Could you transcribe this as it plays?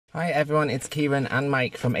Hi everyone, it's Kieran and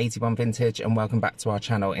Mike from 81 Vintage and welcome back to our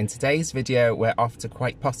channel. In today's video we're off to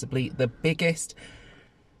quite possibly the biggest,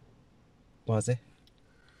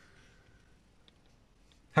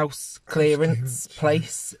 house clearance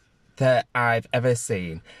place that I've ever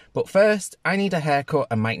seen. But first, I need a haircut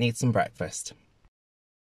and might need some breakfast.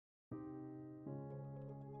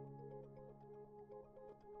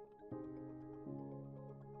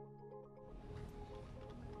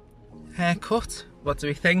 Haircut? What do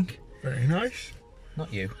we think? Very nice.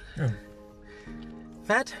 Not you. Oh.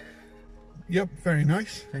 Fed? Yep, very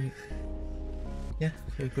nice. Very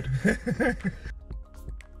good.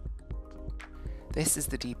 This is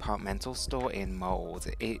the departmental store in Mould.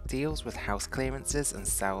 It deals with house clearances and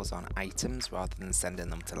sells on items rather than sending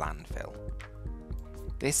them to landfill.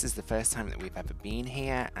 This is the first time that we've ever been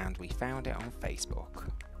here and we found it on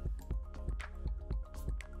Facebook.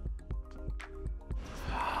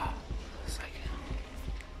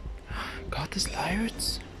 God, there's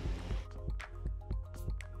loads.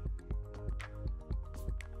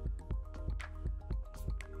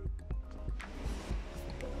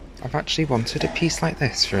 I've actually wanted a piece like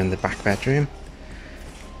this for in the back bedroom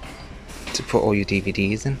to put all your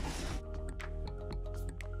DVDs in.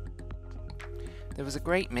 There was a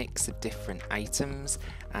great mix of different items,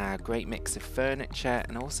 a great mix of furniture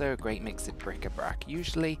and also a great mix of bric-a-brac.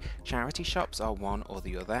 Usually charity shops are one or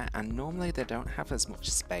the other and normally they don't have as much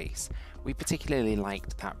space. We particularly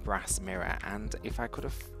liked that brass mirror and if I could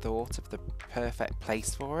have thought of the perfect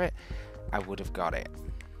place for it, I would have got it.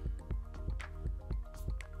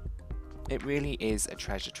 It really is a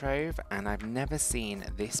treasure trove and I've never seen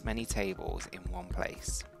this many tables in one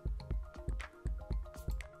place.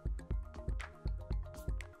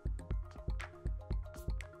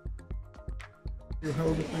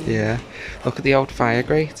 Yeah, look at the old fire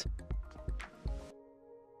grate.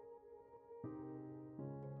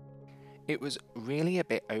 It was really a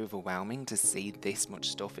bit overwhelming to see this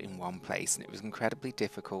much stuff in one place and it was incredibly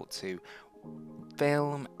difficult to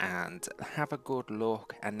film and have a good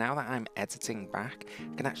look, and now that I'm editing back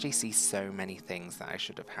I can actually see so many things that I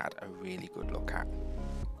should have had a really good look at.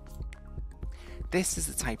 This is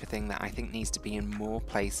the type of thing that I think needs to be in more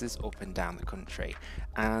places up and down the country,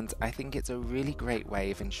 and I think it's a really great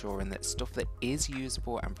way of ensuring that stuff that is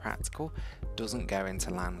usable and practical doesn't go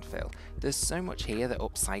into landfill. There's so much here that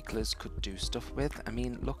upcyclers could do stuff with. I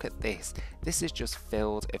mean, look at this. This is just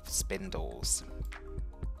filled with spindles.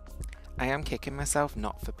 I am kicking myself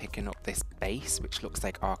not for picking up this base, which looks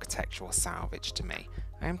like architectural salvage to me.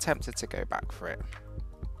 I am tempted to go back for it.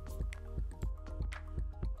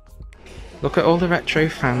 Look at all the retro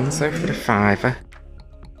fans though for the £5. There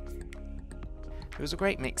was a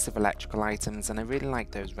great mix of electrical items and I really like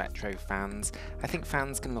those retro fans. I think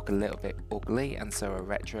fans can look a little bit ugly and so a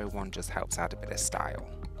retro one just helps add a bit of style.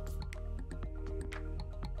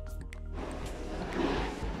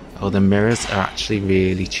 Oh, the mirrors are actually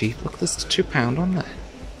really cheap. Look, there's £2 on there.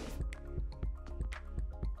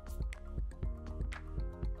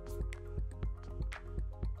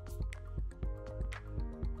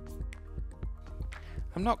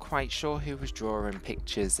 I'm not quite sure who was drawing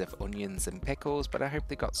pictures of onions and pickles, but I hope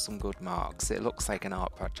they got some good marks. It looks like an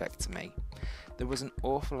art project to me. There was an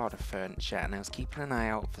awful lot of furniture and I was keeping an eye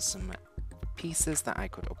out for some pieces that I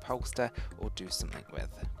could upholster or do something with.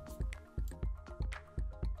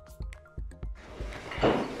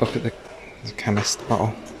 Look at the chemist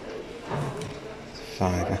bottle. It's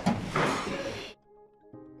 £5.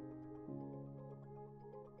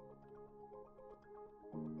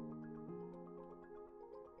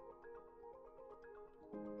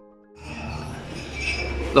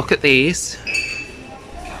 Look at these.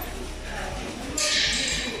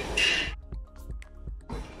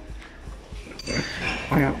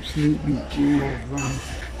 I absolutely do love them.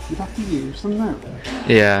 You'd have to use them now.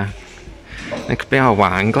 Yeah. They could be our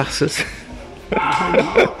wine glasses.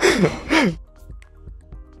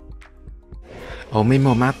 Oh, my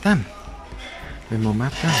mum had them.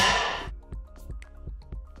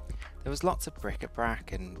 There was lots of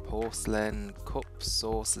bric-a-brac and porcelain, cups,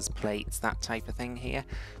 saucers, plates, that type of thing here.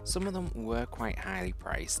 Some of them were quite highly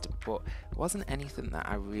priced, but it wasn't anything that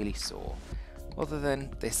I really saw, other than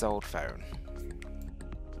this old phone.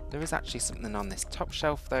 There was actually something on this top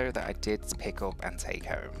shelf though that I did pick up and take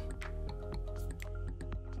home.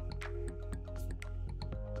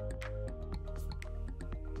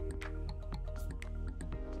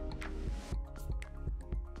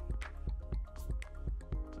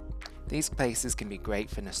 These places can be great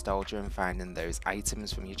for nostalgia and finding those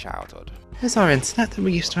items from your childhood. Here's our internet that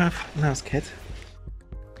we used to have when I was a kid.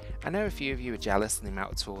 I know a few of you are jealous of the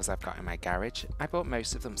amount of tools I've got in my garage. I bought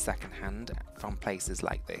most of them second hand from places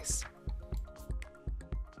like this.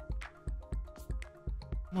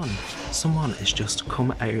 Someone has just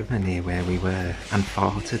come over near where we were and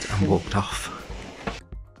farted and walked off.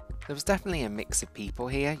 There was definitely a mix of people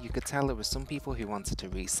here. You could tell there were some people who wanted to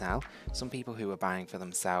resell, some people who were buying for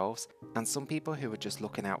themselves, and some people who were just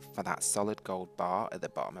looking out for that solid gold bar at the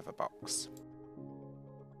bottom of a box.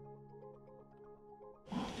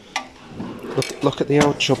 Look at the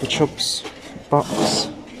old Chubba Chubs box.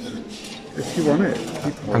 If you want it,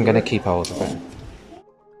 I'm going to keep hold of it.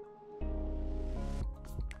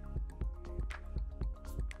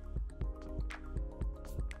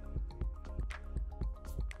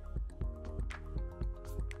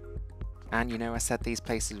 And you know, I said these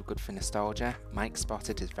places were good for nostalgia. Mike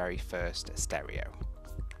spotted his very first stereo.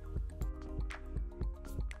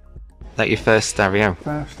 That your first stereo?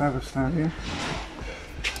 First ever stereo.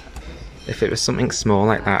 If it was something small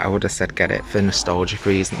like that, I would have said get it for nostalgic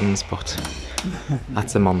reasons, but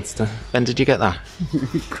that's a monster. When did you get that?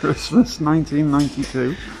 Christmas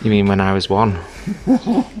 1992. You mean when I was 1?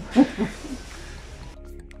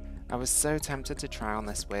 I was so tempted to try on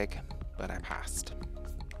this wig, but I passed.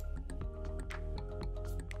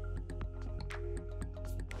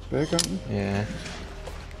 Big, aren't they? Yeah.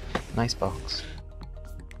 Nice box.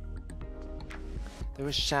 There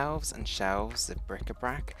were shelves and shelves of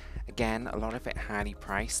bric-a-brac. Again, a lot of it highly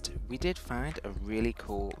priced. We did find a really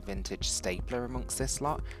cool vintage stapler amongst this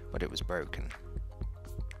lot, but it was broken.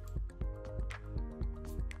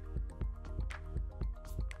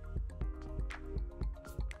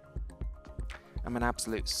 I'm an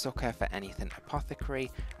absolute sucker for anything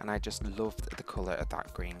apothecary, and I just loved the colour of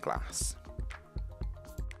that green glass.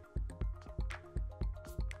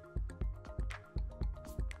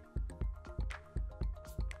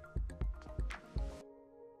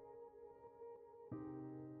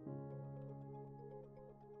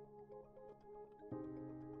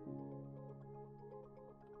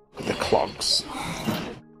 The clogs.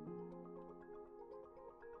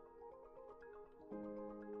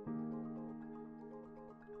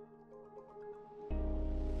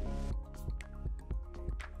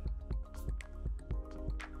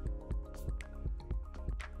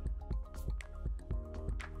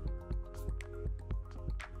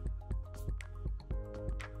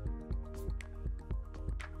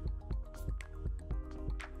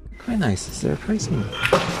 Quite nice. Is there a price on it?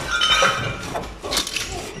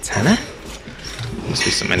 Tenner? Must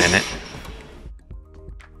be something in it.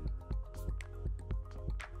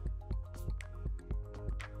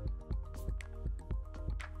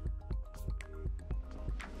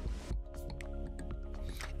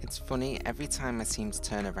 It's funny, every time I seem to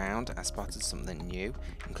turn around, I spotted something new,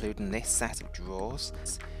 including this set of drawers.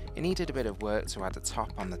 It needed a bit of work to add a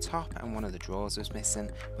top on the top, and one of the drawers was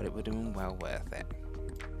missing, but it would have been well worth it.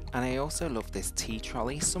 And I also love this tea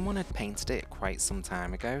trolley. Someone had painted it quite some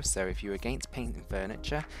time ago, so if you're against painting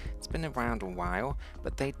furniture, it's been around a while,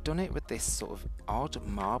 but they'd done it with this sort of odd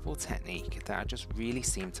marble technique that I just really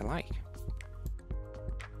seemed to like.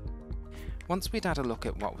 Once we'd had a look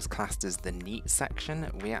at what was classed as the neat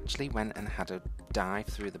section, we actually went and had a dive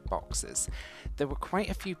through the boxes. There were quite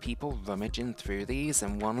a few people rummaging through these,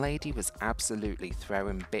 and one lady was absolutely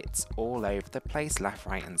throwing bits all over the place, left,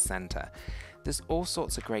 right and centre. There's all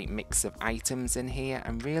sorts of great mix of items in here,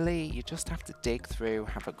 and really you just have to dig through,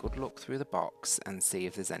 have a good look through the box and see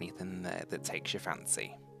if there's anything there that takes your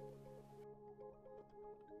fancy.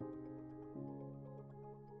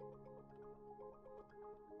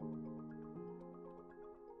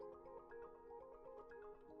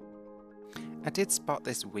 I did spot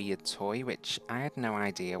this weird toy, which I had no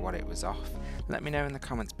idea what it was off. Let me know in the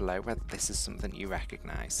comments below whether this is something you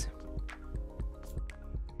recognise.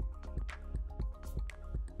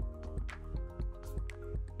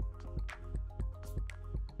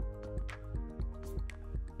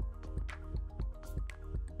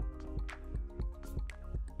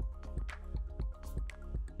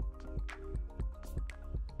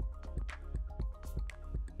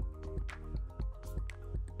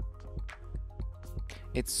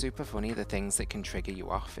 It's super funny the things that can trigger you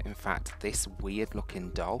off. In fact, this weird looking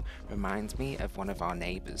doll reminds me of one of our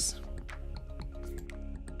neighbours.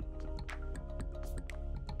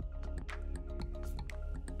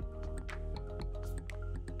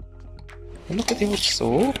 And look at the old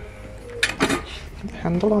sword. The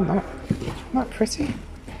handle on that. Isn't that pretty?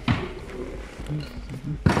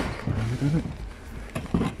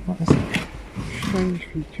 What is it? Strange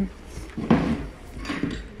feature.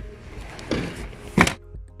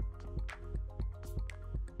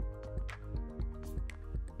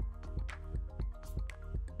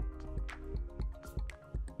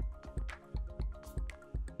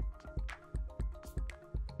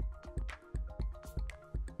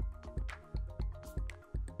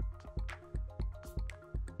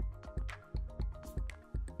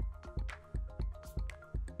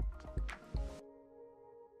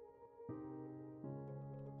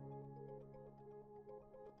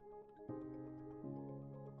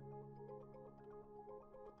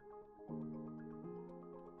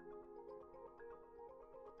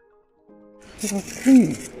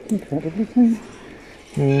 Clean. Incredibly clean.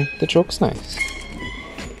 The jug's nice.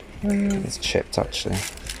 It's chipped actually.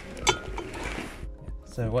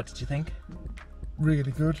 So what did you think?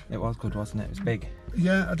 Really good. It was good, wasn't it? It was big.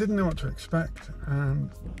 Yeah, I didn't know what to expect,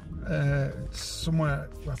 and it's somewhere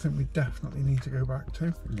I think we definitely need to go back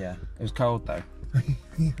to. Yeah, it was cold though.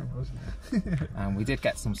 Yeah, wasn't it? And we did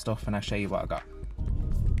get some stuff, and I'll show you what I got.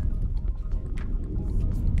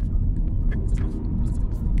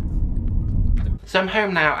 So I'm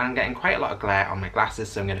home now and I'm getting quite a lot of glare on my glasses,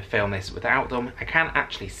 so I'm going to film this without them. I can't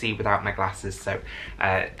actually see without my glasses, so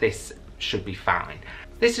this should be fine.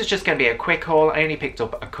 This is just going to be a quick haul. I only picked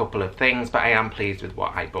up a couple of things, but I am pleased with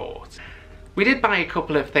what I bought. We did buy a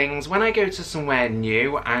couple of things. When I go to somewhere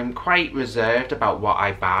new, I'm quite reserved about what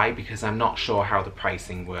I buy because I'm not sure how the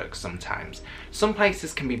pricing works sometimes. Some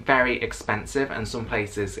places can be very expensive and some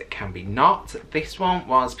places can be not. This one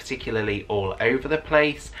was particularly all over the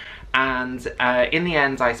place, and in the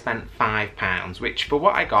end I spent £5, which for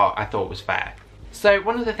what I got I thought was fair. So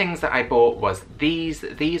one of the things that I bought was these.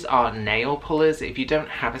 These are nail pullers. If you don't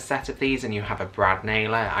have a set of these and you have a brad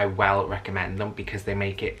nailer, I well recommend them because they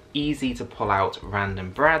make it easy to pull out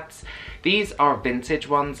random brads. These are vintage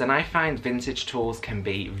ones, and I find vintage tools can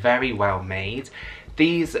be very well made.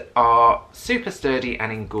 These are super sturdy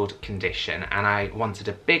and in good condition, and I wanted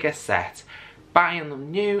a bigger set. Buying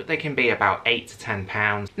them new, they can be about £8 to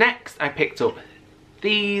 £10. Next, I picked up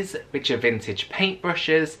these, which are vintage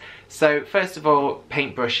paintbrushes. So first of all,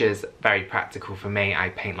 paintbrushes, very practical for me. I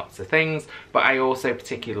paint lots of things, but I also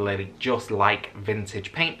particularly just like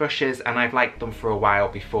vintage paintbrushes, and I've liked them for a while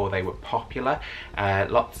before they were popular.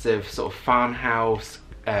 Lots of sort of farmhouse,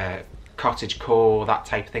 cottage core, that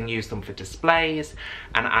type of thing, use them for displays,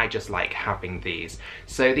 and I just like having these.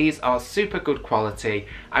 So these are super good quality.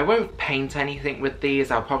 I won't paint anything with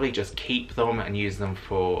these. I'll probably just keep them and use them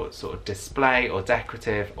for sort of display or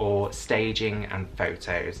decorative or staging and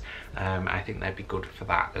photos. I think they'd be good for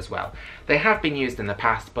that as well. They have been used in the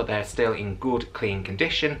past, but they're still in good, clean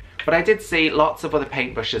condition. But I did see lots of other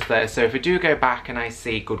paintbrushes there, so if I do go back and I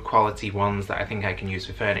see good quality ones that I think I can use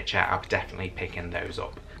for furniture, I'll be definitely picking those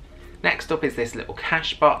up. Next up is this little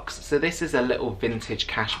cash box. So this is a little vintage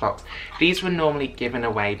cash box. These were normally given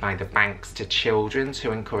away by the banks to children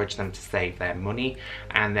to encourage them to save their money,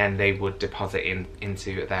 and then they would deposit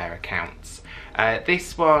into their accounts.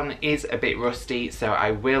 This one is a bit rusty, so I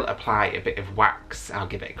will apply a bit of wax. I'll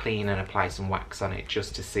give it a clean and apply some wax on it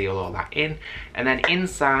just to seal all that in. And then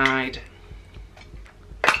inside,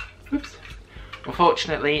 oops.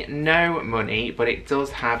 Unfortunately, no money, but it does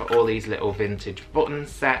have all these little vintage button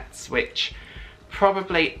sets, which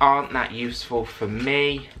probably aren't that useful for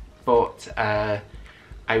me, but I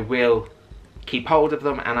will keep hold of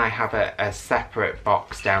them, and I have a separate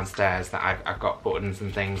box downstairs that I've got buttons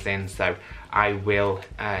and things in, so I will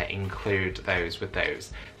include those with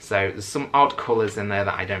those. So there's some odd colours in there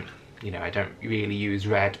that I don't really use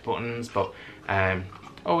red buttons, but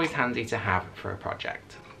always handy to have for a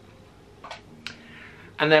project.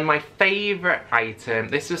 And then my favourite item,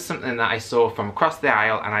 this was something that I saw from across the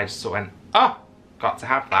aisle and I just sort of went, oh, got to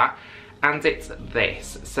have that. And it's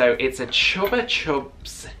this. So it's a Chubba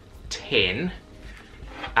Chubs tin.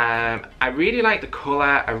 I really like the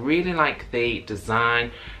colour, I really like the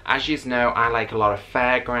design. As you know, I like a lot of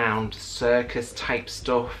fairground, circus type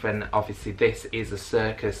stuff, and obviously this is a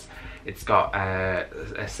circus. It's got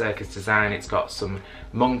a circus design, it's got some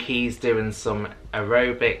monkeys doing some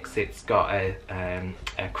aerobics, it's got a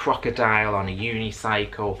crocodile on a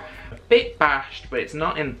unicycle. A bit bashed, but it's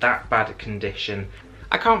not in that bad a condition.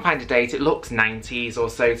 I can't find a date. It looks 90s or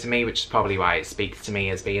so to me, which is probably why it speaks to me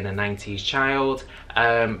as being a 90s child.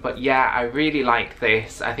 But yeah, I really like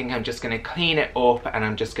this. I think I'm just going to clean it up and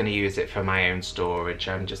I'm just going to use it for my own storage.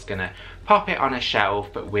 I'm just going to pop it on a shelf,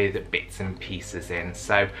 but with bits and pieces in.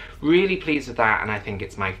 So really pleased with that, and I think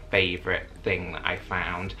it's my favourite thing that I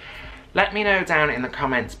found. Let me know down in the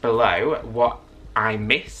comments below what I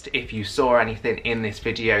missed, if you saw anything in this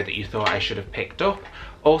video that you thought I should have picked up.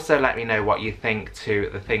 Also let me know what you think to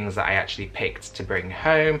the things that I actually picked to bring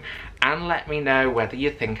home, and let me know whether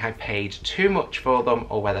you think I paid too much for them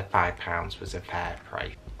or whether £5 was a fair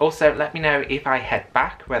price. Also let me know if I head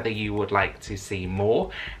back whether you would like to see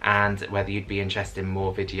more and whether you'd be interested in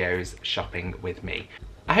more videos shopping with me.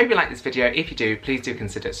 I hope you like this video. If you do, please do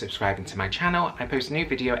consider subscribing to my channel. I post a new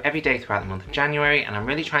video every day throughout the month of January, and I'm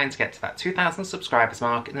really trying to get to that 2,000 subscribers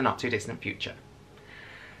mark in the not too distant future.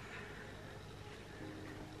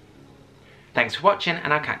 Thanks for watching,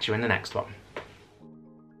 and I'll catch you in the next one.